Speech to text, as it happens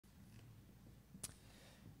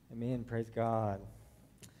Amen. Praise God.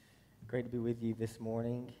 Great to be with you this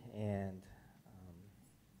morning. And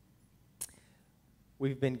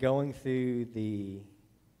we've been going through the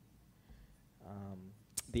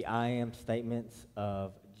I am statements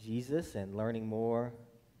of Jesus and learning more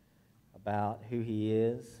about who he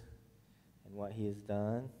is and what he has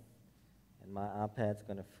done. And my iPad's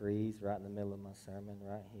going to freeze right in the middle of my sermon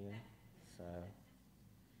right here. So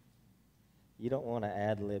you don't want to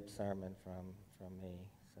ad-lib sermon from me.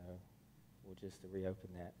 So we'll just reopen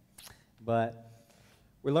that. But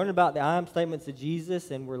we're learning about the I am statements of Jesus,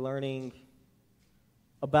 and we're learning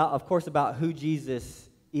about, of course, about who Jesus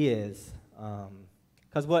is.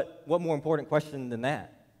 Because what more important question than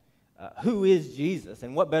that? Who is Jesus?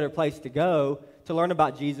 And what better place to go to learn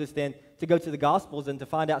about Jesus than to go to the Gospels and to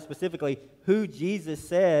find out specifically who Jesus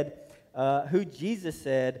said that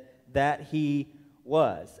he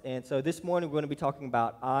was. And so this morning we're going to be talking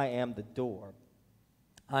about I am the door.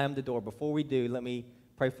 I am the door. Before we do, let me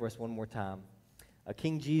pray for us one more time.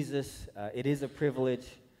 King Jesus, it is a privilege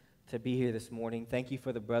to be here this morning. Thank you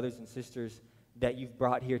for the brothers and sisters that you've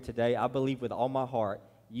brought here today. I believe with all my heart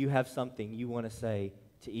you have something you want to say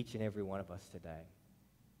to each and every one of us today.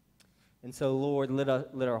 And so, Lord, let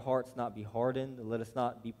our hearts not be hardened. Let us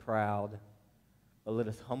not be proud, but let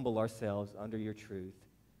us humble ourselves under your truth.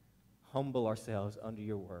 Humble ourselves under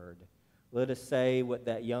your word. Let us say what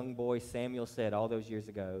that young boy Samuel said all those years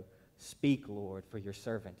ago, "Speak, Lord, for your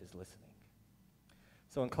servant is listening."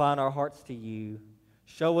 So incline our hearts to you.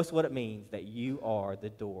 Show us what it means that you are the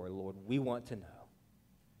door, Lord. We want to know.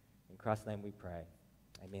 In Christ's name we pray.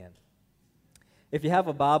 Amen. If you have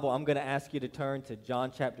a Bible, I'm going to ask you to turn to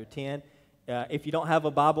John chapter 10. If you don't have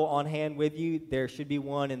a Bible on hand with you, there should be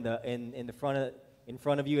one in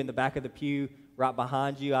front of you, in the back of the pew, right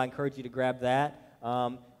behind you. I encourage you to grab that.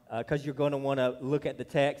 Because you're going to want to look at the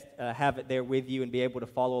text, have it there with you, and be able to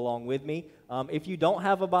follow along with me. If you don't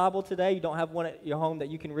have a Bible today, you don't have one at your home that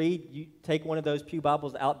you can read, you take one of those pew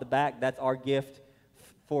Bibles out the back. That's our gift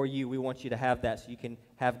for you. We want you to have that so you can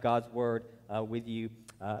have God's Word with you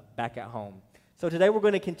back at home. So today we're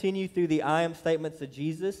going to continue through the I am statements of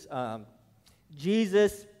Jesus.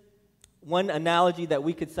 Jesus, one analogy that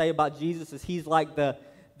we could say about Jesus is he's like the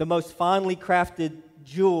most finely crafted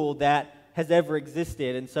jewel that has ever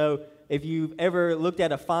existed. And so if you've ever looked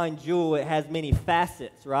at a fine jewel, it has many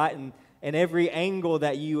facets, right? And every angle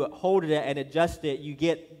that you hold it at and adjust it, you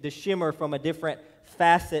get the shimmer from a different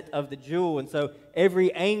facet of the jewel. And so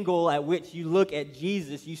every angle at which you look at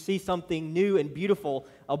Jesus, you see something new and beautiful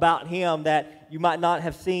about him that you might not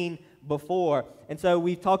have seen before. And so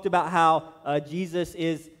we've talked about how Jesus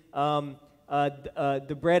is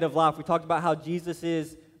the bread of life. We talked about how Jesus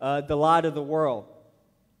is the light of the world.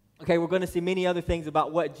 Okay, we're going to see many other things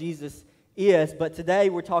about what Jesus is, but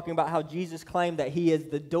today we're talking about how Jesus claimed that he is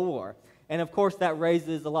the door. And of course that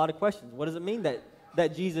raises a lot of questions. What does it mean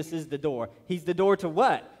that Jesus is the door? He's the door to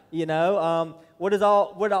what? You know, what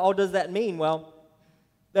all does that mean? Well,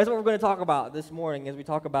 that's what we're going to talk about this morning as we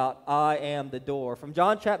talk about I am the door. From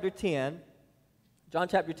John chapter 10,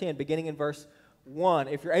 beginning in verse 1.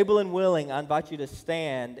 If you're able and willing, I invite you to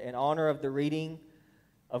stand in honor of the reading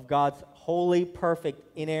of God's holy, perfect,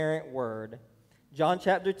 inerrant word. John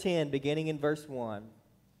chapter 10, beginning in verse 1.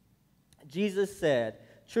 Jesus said,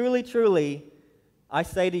 "Truly, truly, I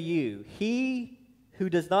say to you, he who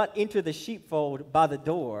does not enter the sheepfold by the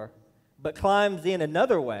door, but climbs in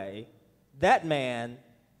another way, that man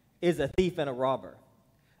is a thief and a robber.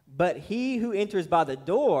 But he who enters by the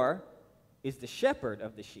door is the shepherd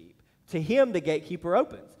of the sheep. To him the gatekeeper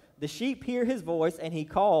opens. The sheep hear his voice, and he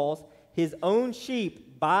calls his own sheep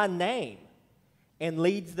by name and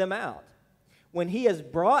leads them out. When he has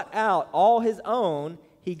brought out all his own,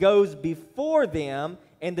 he goes before them,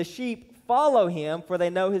 and the sheep follow him, for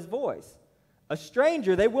they know his voice. A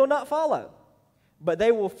stranger they will not follow, but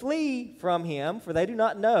they will flee from him, for they do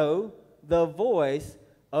not know the voice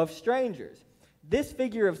of strangers." This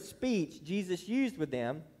figure of speech Jesus used with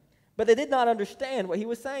them, but they did not understand what he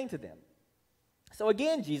was saying to them. So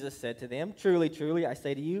again Jesus said to them, "Truly, truly, I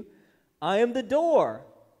say to you, I am the door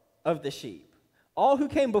of the sheep. All who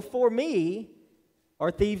came before me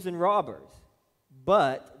are thieves and robbers,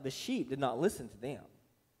 but the sheep did not listen to them.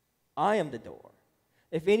 I am the door.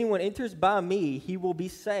 If anyone enters by me, he will be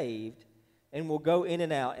saved and will go in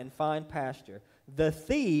and out and find pasture. The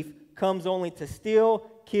thief comes only to steal,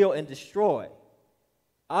 kill, and destroy.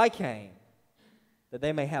 I came that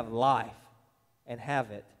they may have life and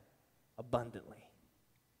have it abundantly."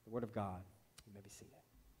 The word of God. You may be seated.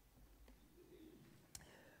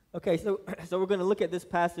 Okay, so we're going to look at this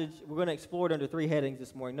passage. We're going to explore it under three headings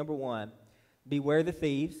this morning. Number one, beware the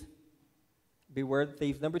thieves. beware the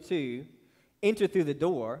thieves. Number 2, enter through the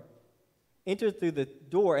door. Enter through the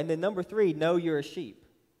door. And then number 3, know you're a sheep.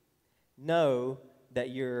 Know that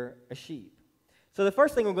you're a sheep. So the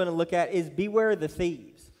first thing we're going to look at is beware the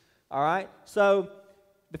thieves. All right? So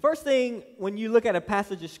the first thing when you look at a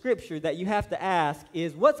passage of Scripture that you have to ask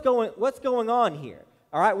is, what's going on here?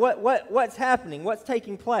 All right? What's happening? What's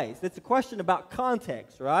taking place? It's a question about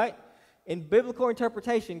context, right? In biblical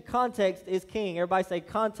interpretation, context is king. Everybody say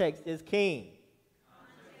context is king.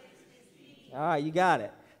 Context is king. All right, you got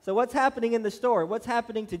it. So what's happening in the story? What's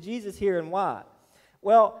happening to Jesus here and why?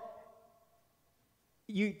 Well,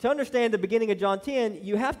 to understand the beginning of John 10,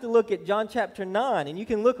 you have to look at John chapter 9. And you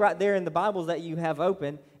can look right there in the Bibles that you have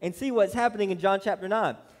open and see what's happening in John chapter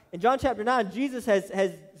 9. In John chapter 9, Jesus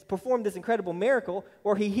has performed this incredible miracle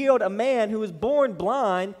where he healed a man who was born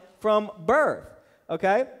blind from birth.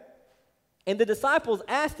 Okay? And the disciples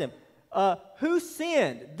asked him, who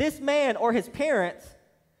sinned, this man or his parents,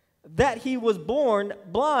 that he was born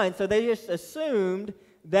blind? So they just assumed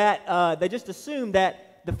that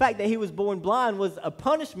the fact that he was born blind was a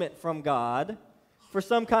punishment from God for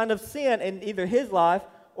some kind of sin in either his life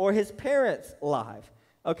or his parents' life.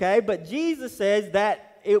 Okay, but Jesus says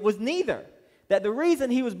that it was neither. That the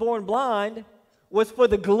reason he was born blind was for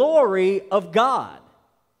the glory of God.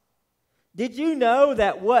 Did you know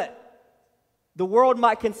that what the world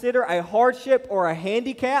might consider a hardship or a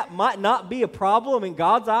handicap might not be a problem in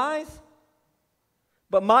God's eyes,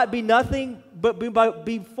 but might be nothing, but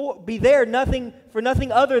be there nothing for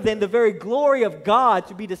nothing other than the very glory of God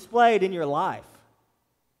to be displayed in your life?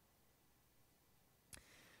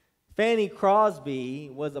 Fanny Crosby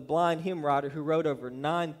was a blind hymn writer who wrote over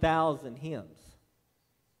 9,000 hymns.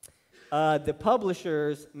 The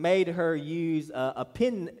publishers made her use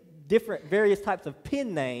various types of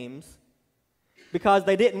pen names because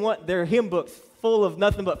they didn't want their hymn books full of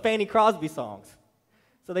nothing but Fanny Crosby songs.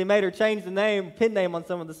 So they made her change the pen name on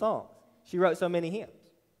some of the songs. She wrote so many hymns.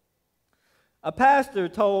 A pastor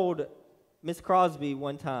told Miss Crosby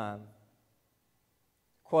one time,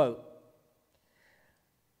 quote,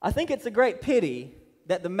 "I think it's a great pity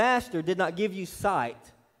that the Master did not give you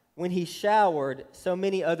sight when he showered so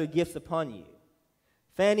many other gifts upon you."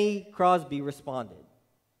 Fanny Crosby responded,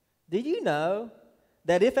 "Did you know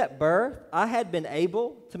that if at birth I had been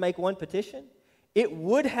able to make one petition, it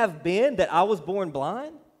would have been that I was born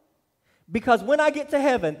blind? Because when I get to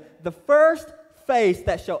heaven, the first face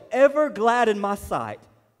that shall ever gladden my sight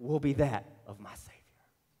will be that of my Savior."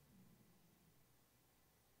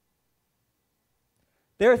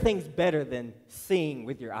 There are things better than seeing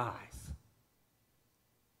with your eyes,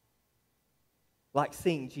 like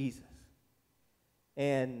seeing Jesus.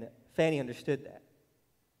 And Fanny understood that.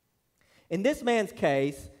 In this man's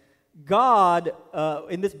case, God,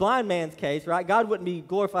 in this blind man's case, right, God wouldn't be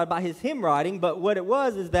glorified by his hymn writing, but what it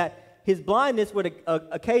was is that his blindness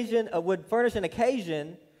would furnish an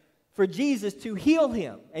occasion for Jesus to heal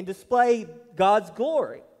him and display God's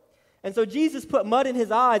glory. And so Jesus put mud in his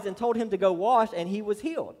eyes and told him to go wash, and he was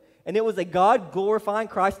healed. And it was a God-glorifying,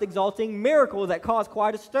 Christ-exalting miracle that caused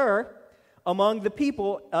quite a stir among the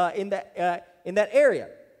people in that area.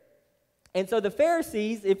 And so the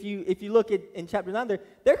Pharisees, if you look in chapter 9,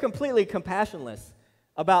 they're completely compassionless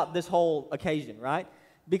about this whole occasion, right?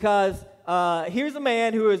 Because here's a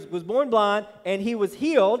man who was born blind, and he was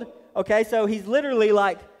healed. Okay, so he's literally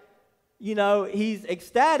like, he's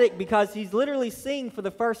ecstatic because he's literally seeing for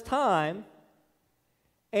the first time.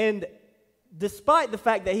 And despite the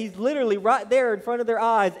fact that he's literally right there in front of their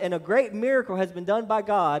eyes and a great miracle has been done by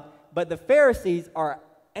God, but the Pharisees are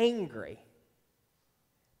angry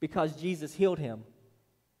because Jesus healed him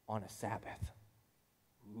on a Sabbath.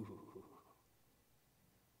 Ooh.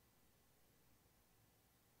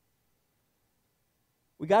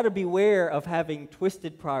 We got to beware of having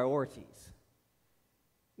twisted priorities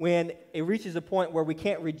when it reaches a point where we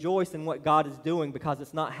can't rejoice in what God is doing because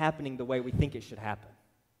it's not happening the way we think it should happen.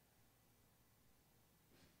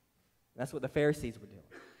 That's what the Pharisees were doing.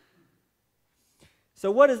 So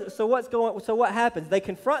what happens? They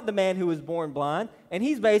confront the man who was born blind, and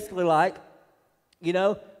he's basically like, I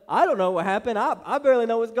don't know what happened. I barely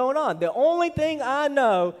know what's going on. The only thing I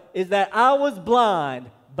know is that I was blind,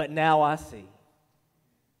 but now I see.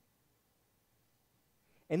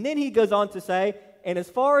 And then he goes on to say, and as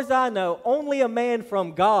far as I know, only a man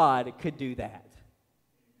from God could do that.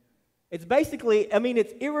 It's basically,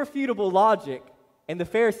 it's irrefutable logic, and the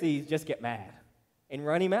Pharisees just get mad and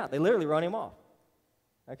run him out. They literally run him off,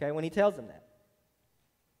 okay, when he tells them that.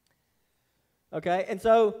 Okay, and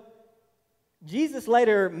so Jesus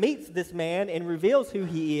later meets this man and reveals who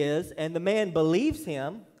he is, and the man believes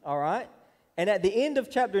him, all right? And at the end of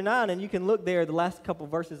chapter 9, and you can look there, the last couple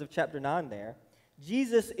verses of chapter 9 there,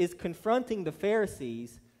 Jesus is confronting the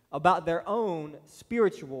Pharisees about their own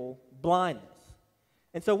spiritual blindness.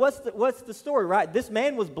 And so what's the story, right? This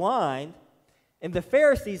man was blind, and the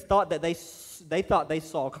Pharisees thought that they thought they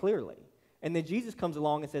saw clearly. And then Jesus comes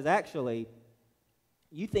along and says, actually,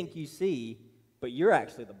 you think you see, but you're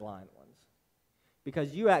actually the blind ones.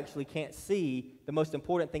 Because you actually can't see the most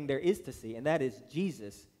important thing there is to see, and that is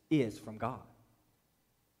Jesus is from God.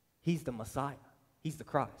 He's the Messiah. He's the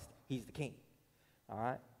Christ. He's the King. All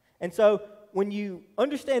right? And so when you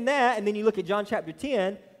understand that, and then you look at John chapter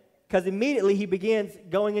 10, because immediately he begins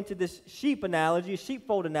going into this sheep analogy, a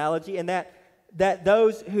sheepfold analogy, and that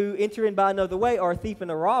those who enter in by another way are a thief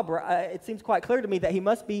and a robber. It seems quite clear to me that he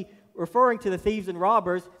must be referring to the thieves and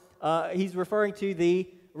robbers. He's referring to the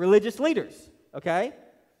religious leaders, okay?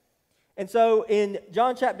 And so in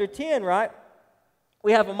John chapter 10, right,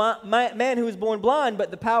 we have a man who was born blind, but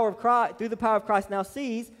through the power of Christ now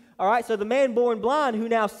sees. All right, so the man born blind who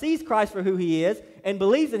now sees Christ for who he is and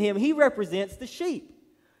believes in him, he represents the sheep.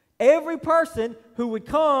 Every person who would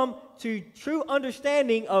come to true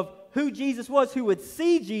understanding of who Jesus was, who would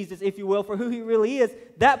see Jesus, if you will, for who he really is,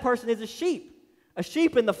 that person is a sheep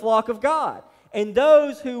in the flock of God. And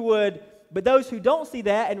those who don't see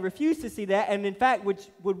that and refuse to see that, and in fact which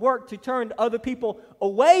would work to turn other people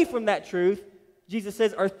away from that truth, Jesus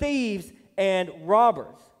says, are thieves and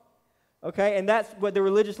robbers. Okay, and that's what the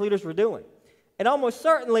religious leaders were doing. And almost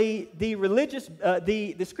certainly the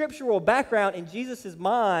the scriptural background in Jesus'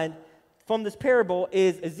 mind from this parable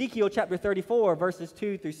is Ezekiel chapter 34, verses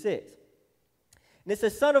 2 through 6. And it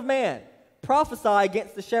says, Son of man, prophesy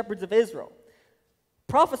against the shepherds of Israel.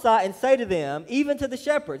 Prophesy and say to them, even to the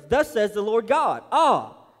shepherds, thus says the Lord God,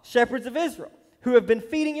 shepherds of Israel, who have been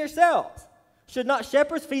feeding yourselves. Should not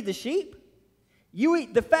shepherds feed the sheep? You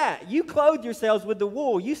eat the fat, you clothe yourselves with the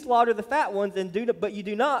wool, you slaughter the fat ones, but you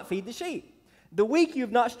do not feed the sheep. The weak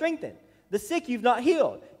you've not strengthened, the sick you've not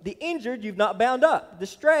healed, the injured you've not bound up, the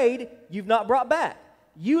strayed you've not brought back.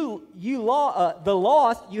 The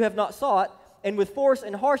lost you have not sought, and with force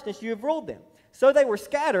and harshness you have ruled them. So they were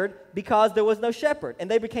scattered because there was no shepherd,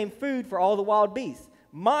 and they became food for all the wild beasts.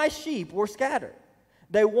 My sheep were scattered.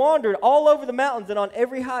 They wandered all over the mountains and on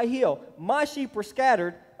every high hill. My sheep were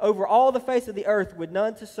scattered over all the face of the earth, with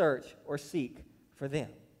none to search or seek for them.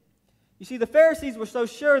 You see, the Pharisees were so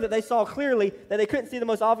sure that they saw clearly that they couldn't see the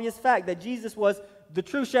most obvious fact that Jesus was the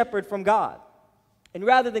true shepherd from God. And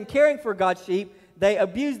rather than caring for God's sheep, they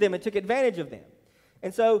abused them and took advantage of them.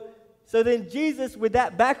 And so then Jesus, with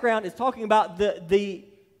that background, is talking about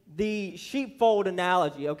the sheepfold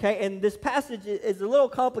analogy, okay? And this passage is a little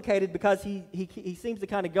complicated because he seems to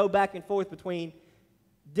kind of go back and forth between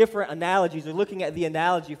different analogies, or looking at the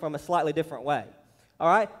analogy from a slightly different way. All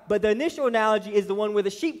right? But the initial analogy is the one with a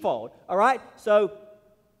sheepfold. All right? So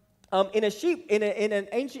in an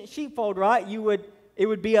ancient sheepfold, right, it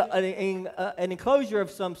would be an enclosure of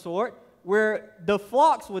some sort where the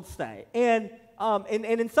flocks would stay. And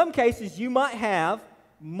in some cases, you might have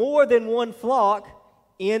more than one flock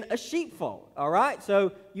in a sheepfold, all right?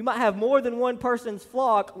 So you might have more than one person's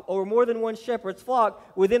flock or more than one shepherd's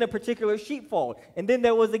flock within a particular sheepfold. And then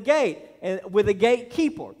there was a gate with a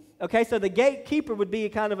gatekeeper. Okay, so the gatekeeper would be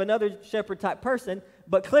kind of another shepherd-type person,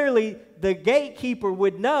 but clearly the gatekeeper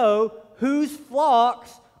would know whose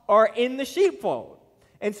flocks are in the sheepfold.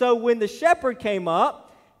 And so when the shepherd came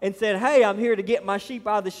up and said, hey, I'm here to get my sheep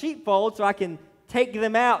out of the sheepfold so I can take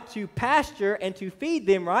them out to pasture and to feed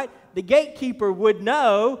them, right? The gatekeeper would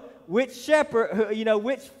know which shepherd,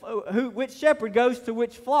 which shepherd goes to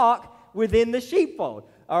which flock within the sheepfold,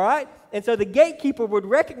 all right? And so the gatekeeper would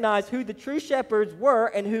recognize who the true shepherds were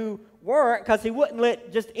and who weren't, because he wouldn't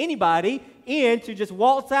let just anybody in to just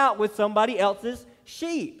waltz out with somebody else's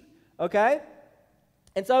sheep, okay?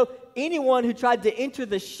 And so anyone who tried to enter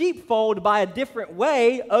the sheepfold by a different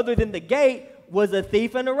way other than the gate was a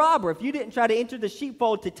thief and a robber. If you didn't try to enter the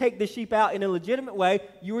sheepfold to take the sheep out in a legitimate way,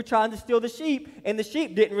 you were trying to steal the sheep, and the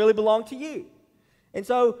sheep didn't really belong to you. And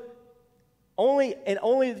so only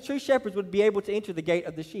the true shepherds would be able to enter the gate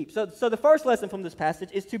of the sheep. So the first lesson from this passage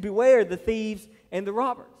is to beware the thieves and the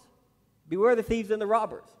robbers. Beware the thieves and the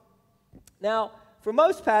robbers. Now, for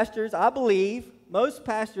most pastors, I believe most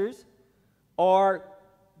pastors are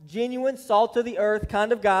genuine, salt-of-the-earth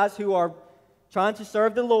kind of guys who are trying to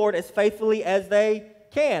serve the Lord as faithfully as they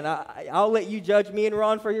can. I'll let you judge me and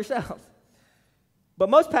Ron for yourselves. But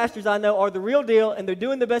most pastors I know are the real deal, and they're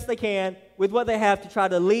doing the best they can with what they have to try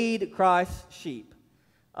to lead Christ's sheep.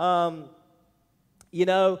 In an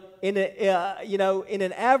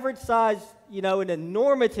average-sized in a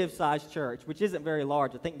normative-sized church, which isn't very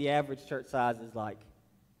large, I think the average church size is like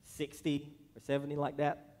 60 or 70, like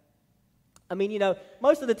that. I mean,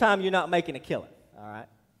 most of the time you're not making a killing, all right?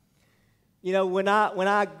 When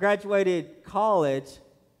I graduated college,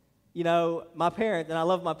 my parents, and I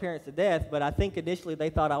love my parents to death, but I think initially they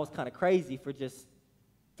thought I was kind of crazy for just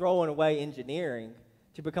throwing away engineering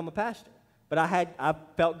to become a pastor. But I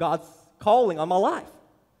felt God's calling on my life.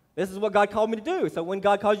 This is what God called me to do. So when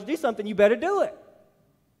God calls you to do something, you better do it.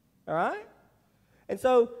 All right?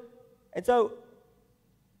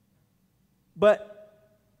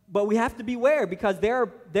 But we have to beware, because there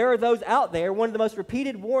are those out there. One of the most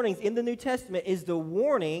repeated warnings in the New Testament is the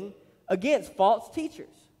warning against false teachers.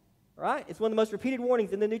 Right? It's one of the most repeated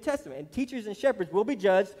warnings in the New Testament. And teachers and shepherds will be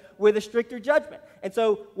judged with a stricter judgment. And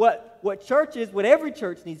so what every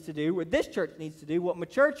church needs to do, what this church needs to do, what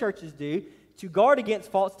mature churches do to guard against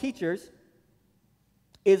false teachers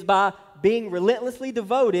is by being relentlessly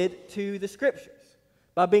devoted to the Scriptures.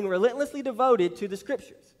 By being relentlessly devoted to the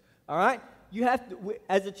Scriptures. All right? You have to,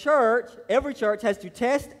 as a church, every church has to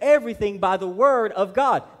test everything by the Word of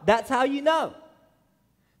God. That's how you know.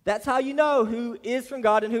 That's how you know who is from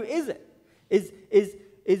God and who isn't,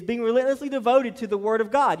 is being relentlessly devoted to the Word of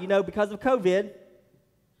God. Because of COVID,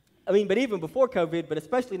 but even before COVID, but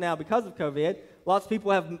especially now because of COVID, lots of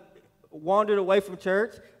people have wandered away from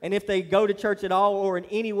church, and if they go to church at all or in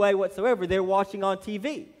any way whatsoever, they're watching on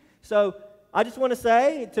TV. So I just want to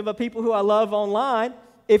say to the people who I love online,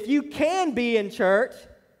 if you can be in church,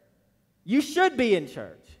 you should be in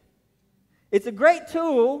church. It's a great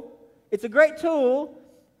tool. It's a great tool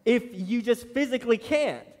if you just physically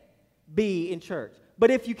can't be in church. But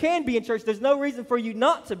if you can be in church, there's no reason for you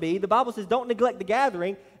not to be. The Bible says don't neglect the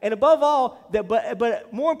gathering. And above all,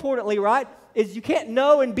 but more importantly, right, is you can't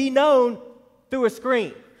know and be known through a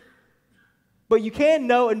screen. But you can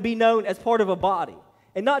know and be known as part of a body.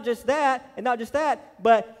 And not just that,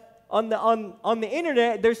 but on the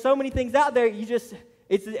internet, there's so many things out there,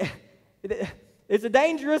 it's a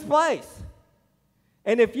dangerous place.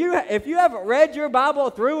 And if you haven't read your Bible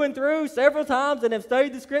through and through several times and have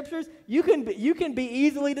studied the Scriptures, you can be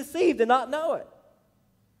easily deceived and not know it.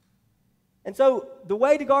 And so the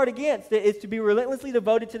way to guard against it is to be relentlessly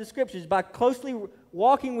devoted to the Scriptures by closely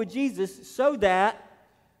walking with Jesus so that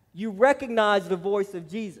you recognize the voice of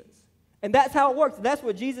Jesus. And that's how it works. And that's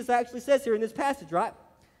what Jesus actually says here in this passage, right?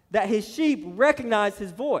 That his sheep recognize his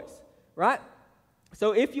voice, right?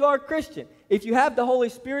 So if you are a Christian, if you have the Holy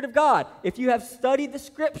Spirit of God, if you have studied the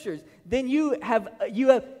Scriptures, then you have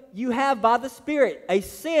by the Spirit a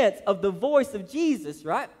sense of the voice of Jesus,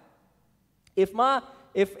 right? If I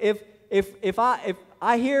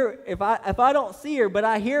don't see her, but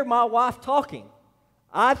I hear my wife talking,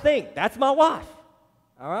 I think that's my wife.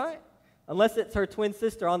 All right? Unless it's her twin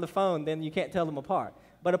sister on the phone, then you can't tell them apart.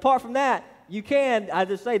 But apart from that, I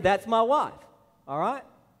just say that's my wife. All right?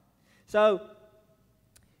 So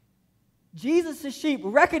Jesus' sheep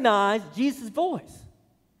recognize Jesus' voice.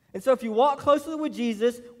 And so if you walk closely with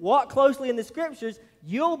Jesus, walk closely in the Scriptures,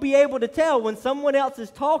 you'll be able to tell when someone else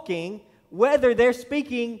is talking whether they're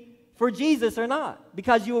speaking for Jesus or not,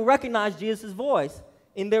 because you will recognize Jesus' voice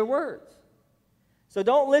in their words. So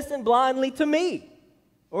don't listen blindly to me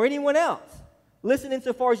or anyone else. Listen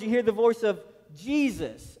insofar as you hear the voice of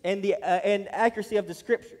Jesus and the accuracy of the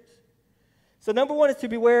Scriptures. So number one is to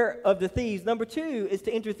beware of the thieves. Number two is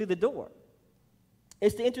to enter through the door.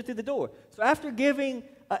 It's to enter through the door. So after giving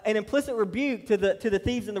an implicit rebuke to the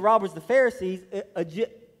thieves and the robbers, the Pharisees,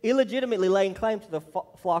 illegitimately laying claim to the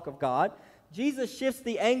flock of God, Jesus shifts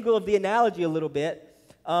the angle of the analogy a little bit,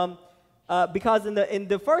 because in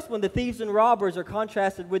the first one, the thieves and robbers are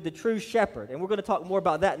contrasted with the true shepherd, and we're going to talk more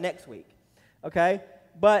about that next week. Okay,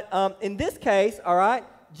 but in this case, all right,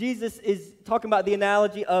 Jesus is talking about the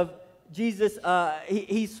analogy of Jesus.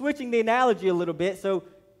 He's switching the analogy a little bit, so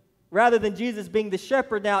rather than Jesus being the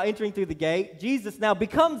shepherd now entering through the gate, Jesus now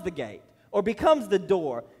becomes the gate or becomes the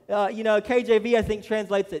door. KJV, I think,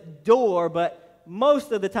 translates it door, but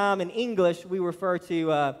most of the time in English, we refer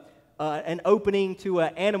to an opening to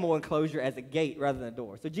an animal enclosure as a gate rather than a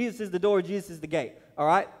door. So Jesus is the door, Jesus is the gate, all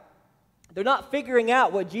right? They're not figuring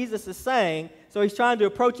out what Jesus is saying, so he's trying to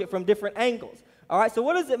approach it from different angles. All right, so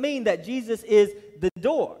what does it mean that Jesus is the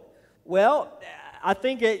door? Well, I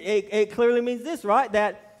think it clearly means this, right?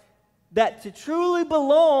 That to truly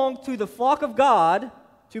belong to the flock of God,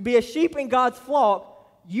 to be a sheep in God's flock,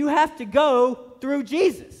 you have to go through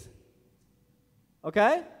Jesus.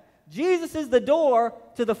 Okay? Jesus is the door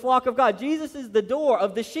to the flock of God. Jesus is the door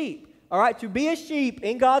of the sheep. All right? To be a sheep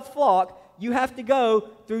in God's flock, you have to go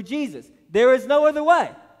through Jesus. There is no other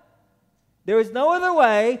way. There is no other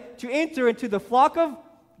way to enter into the flock of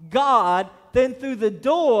God than through the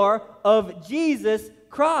door of Jesus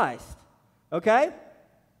Christ. Okay?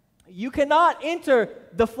 You cannot enter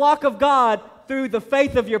the flock of God through the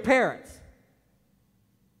faith of your parents.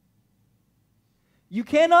 You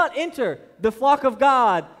cannot enter the flock of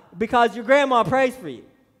God because your grandma prays for you.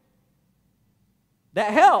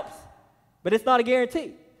 That helps, but it's not a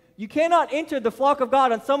guarantee. You cannot enter the flock of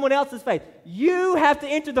God on someone else's faith. You have to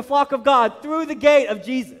enter the flock of God through the gate of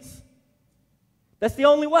Jesus. That's the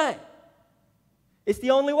only way. It's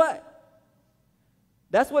the only way.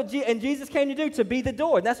 That's what Jesus came to do, to be the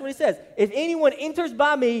door. And that's what he says. If anyone enters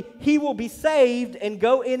by me, he will be saved and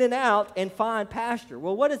go in and out and find pasture.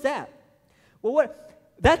 Well, what is that? Well,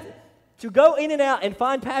 to go in and out and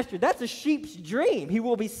find pasture, that's a sheep's dream. He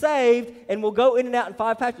will be saved and will go in and out and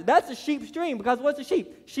find pasture. That's a sheep's dream, because what's a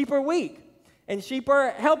sheep? Sheep are weak and sheep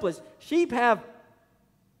are helpless. Sheep have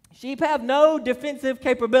no defensive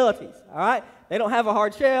capabilities, all right? They don't have a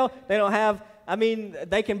hard shell. They don't have,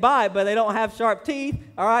 they can bite, but they don't have sharp teeth,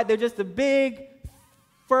 all right? They're just a big,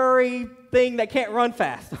 furry thing that can't run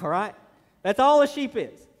fast, all right? That's all a sheep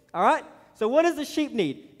is, all right? So what does a sheep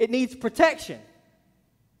need? It needs protection.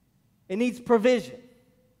 It needs provision.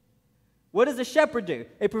 What does a shepherd do?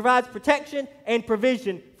 It provides protection and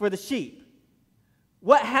provision for the sheep.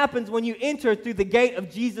 What happens when you enter through the gate of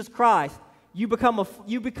Jesus Christ? You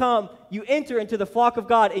enter into the flock of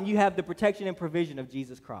God, and you have the protection and provision of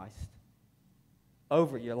Jesus Christ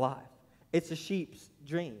over your life. It's a sheep's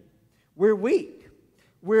dream. We're weak.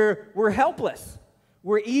 We're helpless.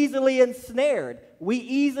 We're easily ensnared. We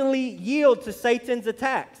easily yield to Satan's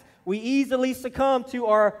attacks. We easily succumb to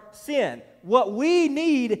our sin. What we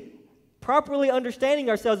need, properly understanding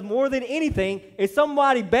ourselves more than anything, is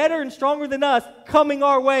somebody better and stronger than us coming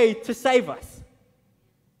our way to save us,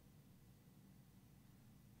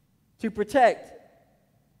 to protect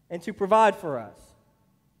and to provide for us.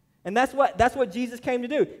 And that's what Jesus came to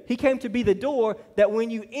do. He came to be the door that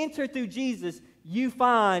when you enter through Jesus, you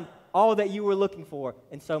find all that you were looking for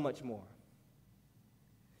and so much more.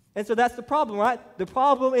 And so that's the problem, right? The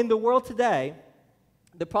problem in the world today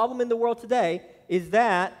is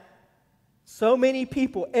that so many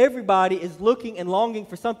people, everybody is looking and longing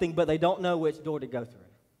for something, but they don't know which door to go through.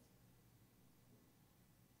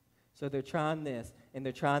 So they're trying this, and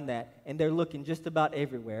they're trying that, and they're looking just about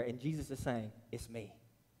everywhere, and Jesus is saying, it's me.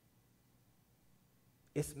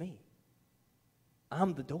 It's me.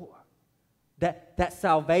 I'm the door. That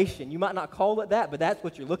salvation, you might not call it that, but that's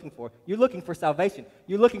what you're looking for. You're looking for salvation.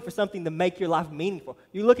 You're looking for something to make your life meaningful.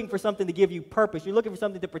 You're looking for something to give you purpose. You're looking for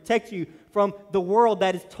something to protect you from the world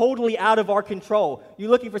that is totally out of our control.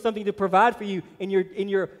 You're looking for something to provide for you in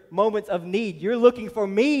your moments of need. You're looking for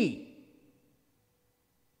me.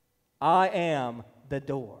 I am the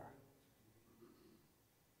door.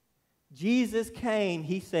 Jesus came,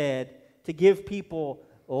 he said, to give people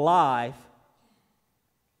life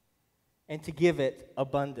and to give it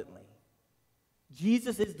abundantly.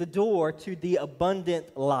 Jesus is the door to the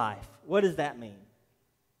abundant life. What does that mean?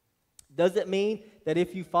 Does it mean that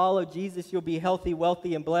if you follow Jesus, you'll be healthy,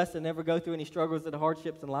 wealthy, and blessed and never go through any struggles and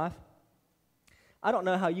hardships in life? I don't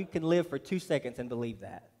know how you can live for 2 seconds and believe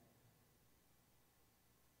that.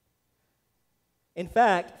 In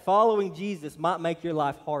fact, following Jesus might make your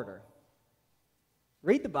life harder.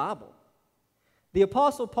 Read the Bible. The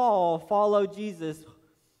Apostle Paul followed Jesus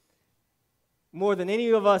more than any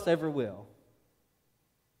of us ever will.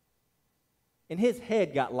 And his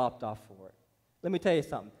head got lopped off for it. Let me tell you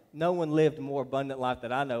something. No one lived a more abundant life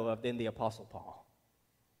that I know of than the Apostle Paul.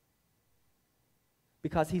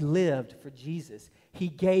 Because he lived for Jesus. He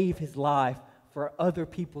gave his life for other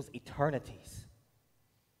people's eternities.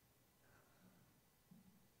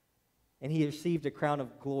 And he received a crown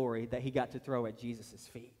of glory that he got to throw at Jesus'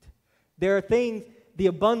 feet. There are things, the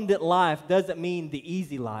abundant life doesn't mean the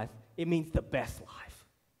easy life. It means the best life.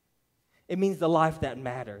 It means the life that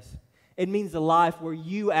matters. It means the life where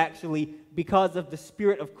you actually, because of the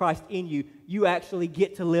Spirit of Christ in you, you actually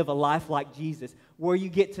get to live a life like Jesus, where you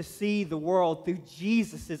get to see the world through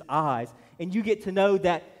Jesus' eyes, and you get to know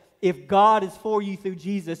that if God is for you through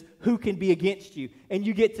Jesus, who can be against you? And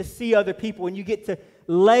you get to see other people, and you get to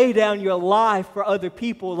lay down your life for other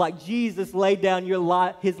people like Jesus laid down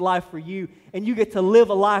his life for you. And you get to live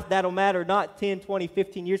a life that'll matter not 10, 20,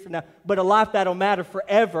 15 years from now, but a life that'll matter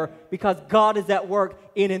forever because God is at work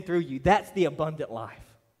in and through you. That's the abundant life.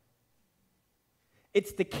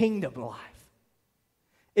 It's the kingdom life.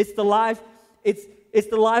 It's the life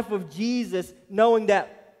of Jesus, knowing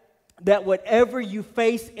that whatever you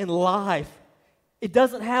face in life, it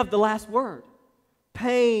doesn't have the last word.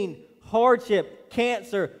 Pain, hardship,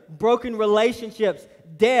 cancer, broken relationships,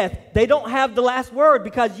 death, they don't have the last word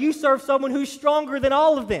because you serve someone who's stronger than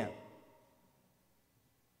all of them.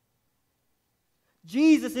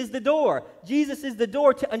 Jesus is the door. Jesus is the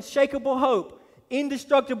door to unshakable hope,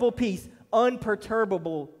 indestructible peace,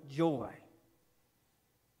 unperturbable joy.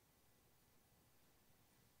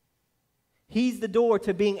 He's the door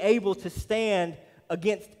to being able to stand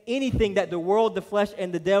against anything that the world, the flesh,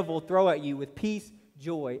 and the devil throw at you with peace,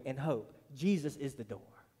 joy, and hope. Jesus is the door.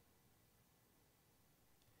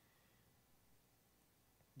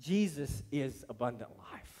 Jesus is abundant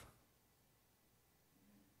life.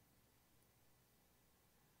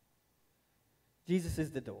 Jesus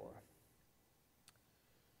is the door.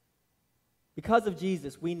 Because of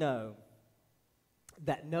Jesus, we know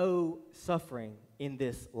that no suffering in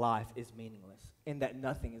this life is meaningless and that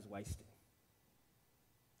nothing is wasted.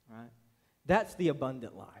 Right? That's the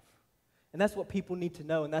abundant life. And that's what people need to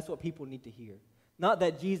know, and that's what people need to hear. Not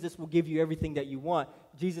that Jesus will give you everything that you want.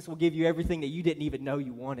 Jesus will give you everything that you didn't even know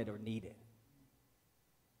you wanted or needed.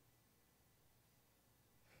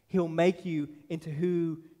 He'll make you into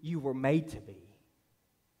who you were made to be.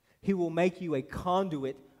 He will make you a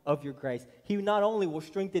conduit of your grace. He not only will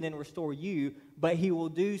strengthen and restore you, but he will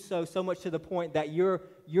do so much to the point that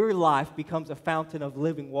your life becomes a fountain of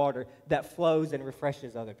living water that flows and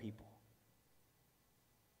refreshes other people.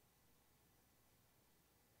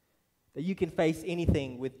 That you can face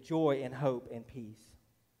anything with joy and hope and peace.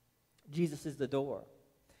 Jesus is the door.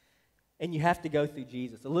 And you have to go through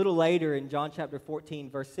Jesus. A little later in John chapter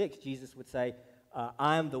 14, verse 6, Jesus would say,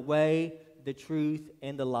 I am the way, the truth,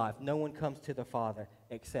 and the life. No one comes to the Father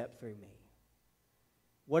except through me.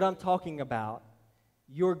 What I'm talking about,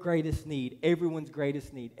 your greatest need, everyone's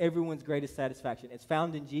greatest satisfaction, it's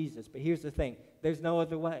found in Jesus. But here's the thing, there's no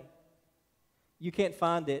other way. You can't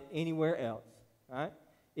find it anywhere else, right?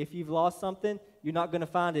 If you've lost something, you're not going to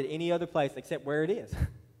find it any other place except where it is.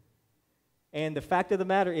 And the fact of the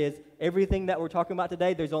matter is, everything that we're talking about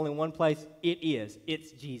today, there's only one place it is.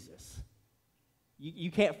 It's Jesus.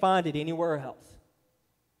 You can't find it anywhere else.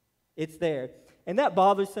 It's there. And that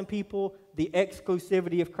bothers some people, the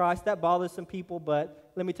exclusivity of Christ, that bothers some people,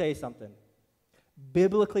 but let me tell you something.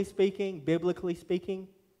 Biblically speaking,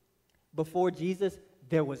 before Jesus,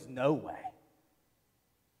 there was no way.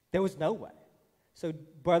 There was no way. So,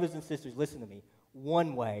 brothers and sisters, listen to me.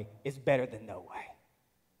 One way is better than no way.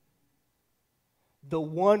 The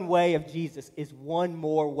one way of Jesus is one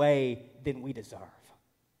more way than we deserve.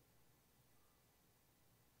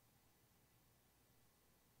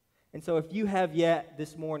 And so if you have yet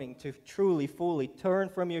this morning to truly, fully turn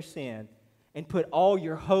from your sin and put all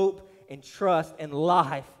your hope and trust and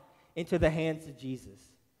life into the hands of Jesus,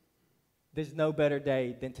 there's no better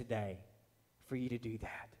day than today for you to do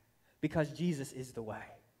that. Because Jesus is the way.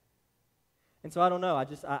 And so I don't know,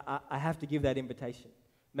 I have to give that invitation.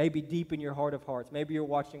 Maybe deep in your heart of hearts, maybe you're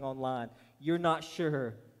watching online, you're not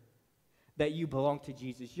sure that you belong to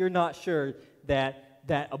Jesus. You're not sure that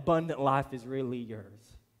abundant life is really yours.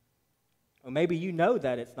 Or maybe you know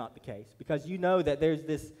that it's not the case because you know that there's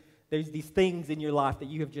these things in your life that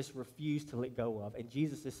you have just refused to let go of. And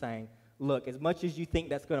Jesus is saying, look, as much as you think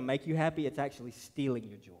that's going to make you happy, it's actually stealing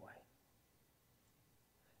your joy.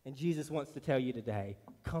 And Jesus wants to tell you today,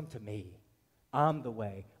 come to me. I'm the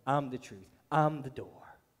way. I'm the truth. I'm the door.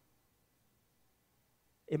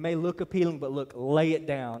 It may look appealing, but look, lay it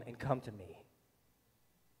down and come to me.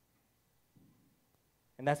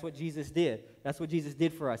 And that's what Jesus did. That's what Jesus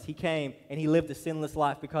did for us. He came and he lived a sinless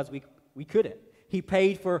life because we couldn't. He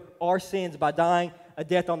paid for our sins by dying a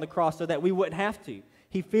death on the cross so that we wouldn't have to.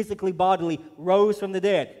 He physically, bodily rose from the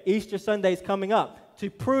dead. Easter Sunday is coming up to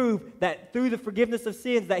prove that through the forgiveness of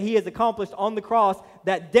sins that he has accomplished on the cross,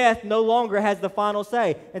 that death no longer has the final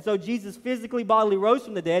say. And so Jesus physically, bodily rose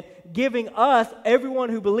from the dead, giving us, everyone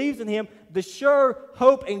who believes in him, the sure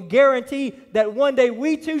hope and guarantee that one day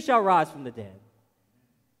we too shall rise from the dead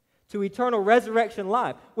to eternal resurrection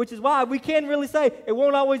life, which is why we can really say it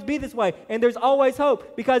won't always be this way, and there's always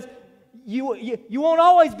hope, because you won't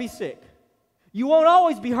always be sick. You won't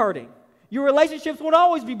always be hurting. Your relationships won't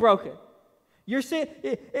always be broken. Your sin,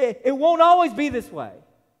 it won't always be this way,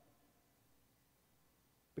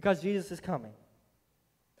 because Jesus is coming.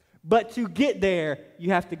 But to get there,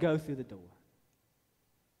 you have to go through the door,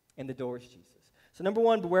 and the door is Jesus. So number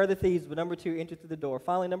one, beware the thieves, but number two, enter through the door.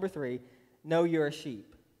 Finally, number three, know you're a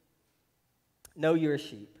sheep. Know you're a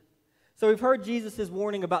sheep. So we've heard Jesus'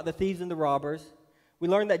 warning about the thieves and the robbers. We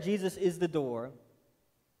learned that Jesus is the door.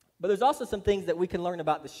 But there's also some things that we can learn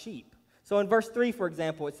about the sheep. So in verse 3, for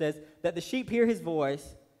example, it says that the sheep hear his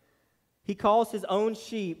voice. He calls his own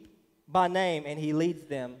sheep by name, and he leads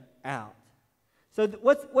them out. So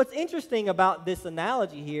what's interesting about this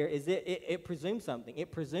analogy here is it presumes something.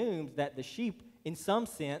 It presumes that the sheep, in some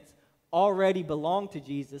sense, already belong to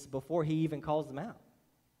Jesus before he even calls them out.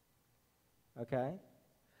 Okay?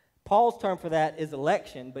 Paul's term for that is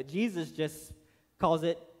election, but Jesus just calls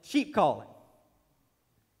it sheep calling.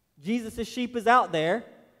 Jesus' sheep is out there.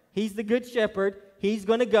 He's the good shepherd. He's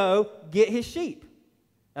going to go get his sheep.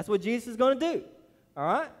 That's what Jesus is going to do. All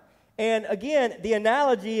right? And again, the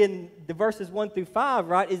analogy in the verses 1 through 5,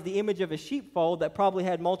 right, is the image of a sheepfold that probably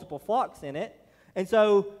had multiple flocks in it. And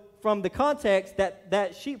so from the context,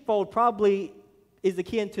 that sheepfold probably is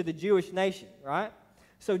akin to the Jewish nation, right?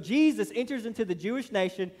 So Jesus enters into the Jewish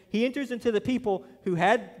nation. He enters into the people who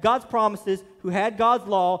had God's promises, who had God's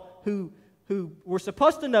law, who were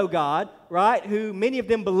supposed to know God, right? Who many of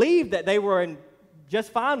them believed that they were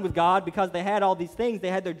just fine with God because they had all these things. They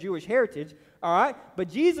had their Jewish heritage, all right? But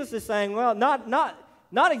Jesus is saying, well,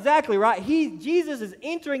 not exactly, right? Jesus is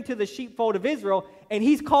entering to the sheepfold of Israel, and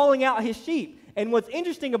he's calling out his sheep. And what's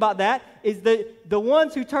interesting about that is that the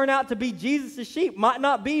ones who turn out to be Jesus' sheep might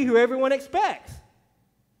not be who everyone expects,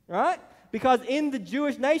 right? Because in the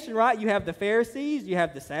Jewish nation, right, you have the Pharisees, you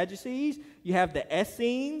have the Sadducees, you have the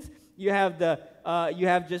Essenes, you have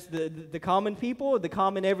just the common people, the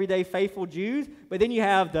common everyday faithful Jews, but then you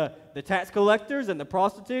have the tax collectors and the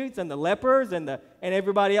prostitutes and the lepers and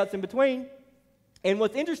everybody else in between. And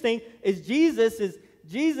what's interesting is Jesus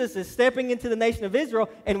is stepping into the nation of Israel,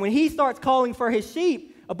 and when he starts calling for his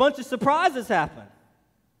sheep, a bunch of surprises happen.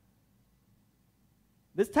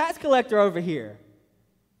 This tax collector over here,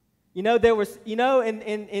 in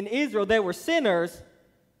Israel there were sinners,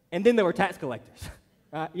 and then there were tax collectors.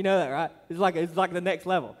 Right? You know that, right? It's like the next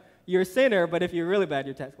level. You're a sinner, but if you're really bad,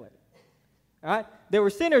 you're a tax collector. All right? There were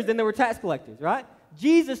sinners, then there were tax collectors, right?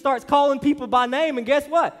 Jesus starts calling people by name, and guess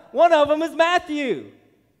what? One of them is Matthew.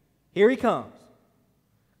 Here he comes.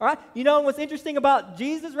 All right? You know what's interesting about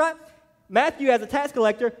Jesus, right? Matthew, as a tax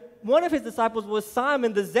collector, one of his disciples was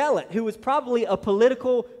Simon the Zealot, who was probably a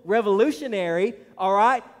political revolutionary, all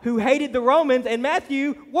right, who hated the Romans, and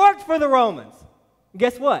Matthew worked for the Romans. And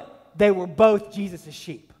guess what? They were both Jesus'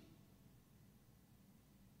 sheep.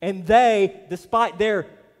 And they, despite their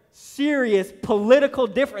serious political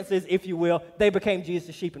differences, if you will, they became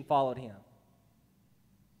Jesus' sheep and followed him.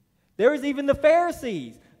 There was even the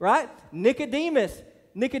Pharisees, right? Nicodemus,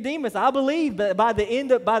 I believe that by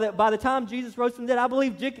the time Jesus rose from the dead, I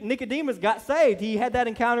believe Nicodemus got saved. He had that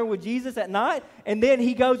encounter with Jesus at night, and then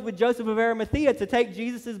he goes with Joseph of Arimathea to take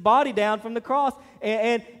Jesus' body down from the cross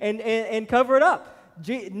and cover it up.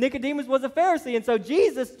 Nicodemus was a Pharisee, and so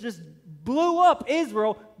Jesus just blew up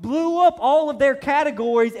Israel, blew up all of their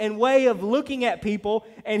categories and way of looking at people,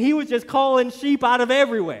 and he was just calling sheep out of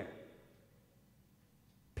everywhere.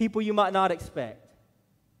 People you might not expect.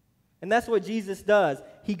 And that's what Jesus does.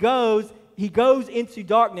 He goes into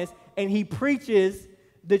darkness, and he preaches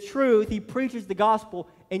the truth. He preaches the gospel,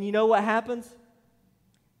 and you know what happens?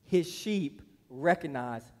 His sheep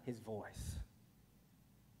recognize his voice.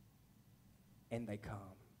 And they come.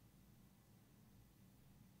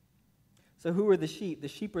 So who are the sheep? The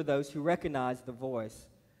sheep are those who recognize the voice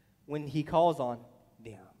when he calls on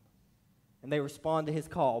them. And they respond to his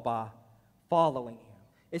call by following him.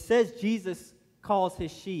 It says Jesus calls his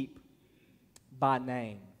sheep by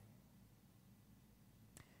name.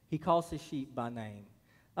 He calls his sheep by name.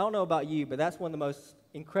 I don't know about you, but that's one of the most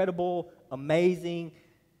incredible, amazing,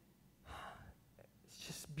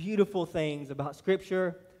 just beautiful things about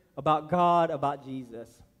Scripture, about God, about Jesus.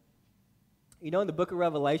 You know, in the book of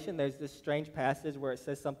Revelation, there's this strange passage where it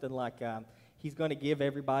says something like, he's going to give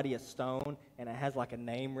everybody a stone, and it has like a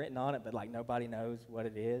name written on it, but like nobody knows what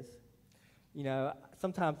it is. You know,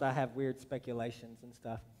 sometimes I have weird speculations and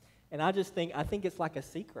stuff. And I think it's like a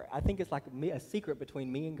secret. I think it's like a secret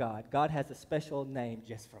between me and God. God has a special name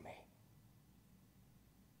just for me.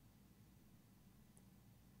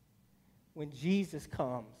 When Jesus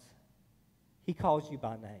comes, he calls you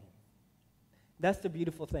by name. That's the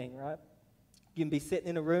beautiful thing, right? You can be sitting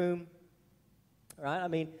in a room, right? I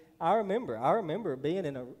mean, I remember being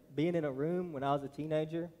in a room when I was a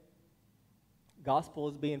teenager. Gospel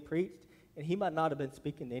is being preached, and he might not have been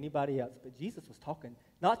speaking to anybody else, but Jesus was talking.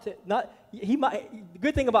 The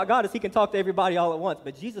good thing about God is he can talk to everybody all at once,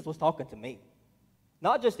 but Jesus was talking to me.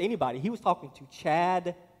 Not just anybody. He was talking to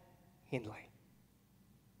Chad Hendley.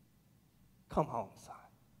 Come home, son.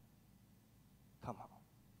 Come home.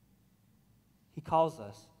 He calls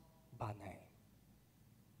us by name.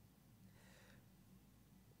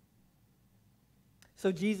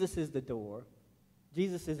 So Jesus is the door.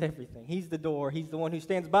 Jesus is everything. He's the door. He's the one who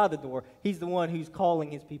stands by the door. He's the one who's calling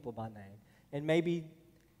his people by name. And maybe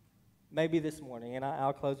maybe this morning, and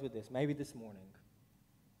I'll close with this, maybe this morning,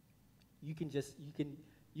 you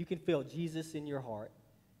can feel Jesus in your heart,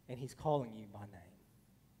 and he's calling you by name.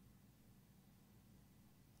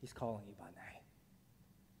 He's calling you by name.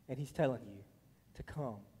 And he's telling you to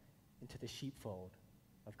come into the sheepfold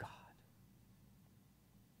of God.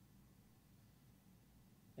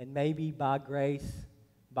 And maybe by grace,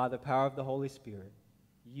 by the power of the Holy Spirit,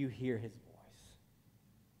 you hear his voice.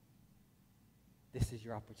 This is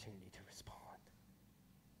your opportunity to respond,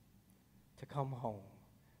 to come home,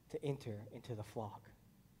 to enter into the flock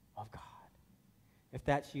of God. If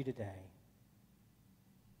that's you today,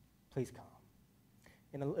 please come.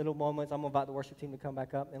 In a little moments, I'm about the worship team to come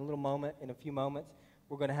back up. In a few moments,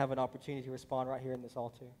 we're going to have an opportunity to respond right here in this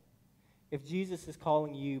altar. If Jesus is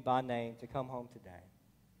calling you by name to come home today,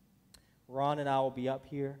 Ron and I will be up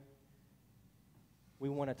here. We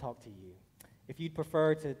want to talk to you. If you'd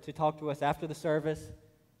prefer to talk to us after the service,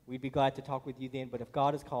 we'd be glad to talk with you then. But if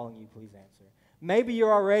God is calling you, please answer. Maybe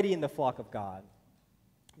you're already in the flock of God.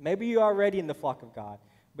 Maybe you're already in the flock of God.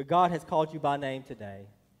 But God has called you by name today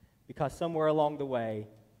because somewhere along the way,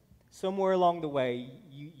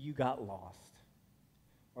 you got lost.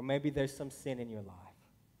 Or maybe there's some sin in your life,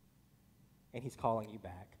 and he's calling you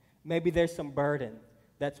back. Maybe there's some burden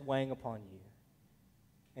that's weighing upon you,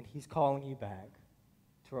 and he's calling you back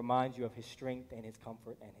to remind you of his strength and his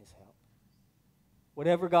comfort and his help.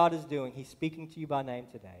 Whatever God is doing, he's speaking to you by name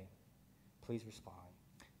today. Please respond.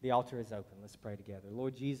 The altar is open. Let's pray together.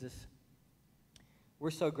 Lord Jesus, we're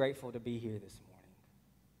so grateful to be here this morning.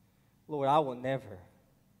 Lord, I will never,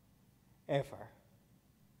 ever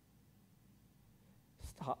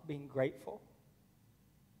stop being grateful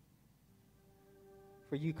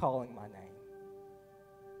for you calling my name.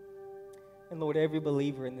 And Lord, every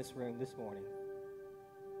believer in this room this morning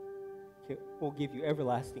will give you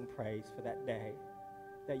everlasting praise for that day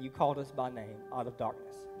that you called us by name out of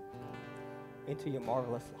darkness into your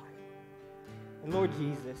marvelous light. And Lord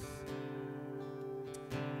Jesus,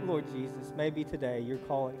 maybe today you're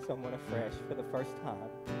calling someone afresh for the first time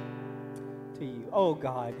to you. Oh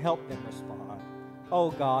God, help them respond.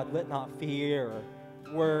 Oh God, let not fear or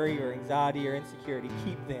worry or anxiety or insecurity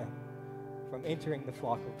keep them from entering the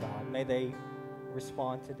flock of God. May they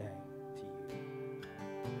respond today to you.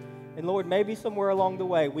 And Lord, maybe somewhere along the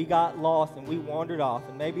way we got lost and we wandered off.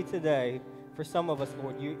 And maybe today, for some of us,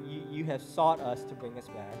 Lord, you have sought us to bring us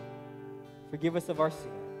back. Forgive us of our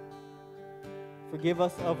sin. Forgive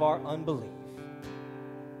us of our unbelief.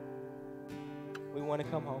 We want to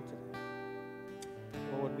come home today.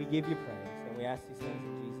 Lord, we give you praise, and we ask these things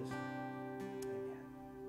in Jesus' name.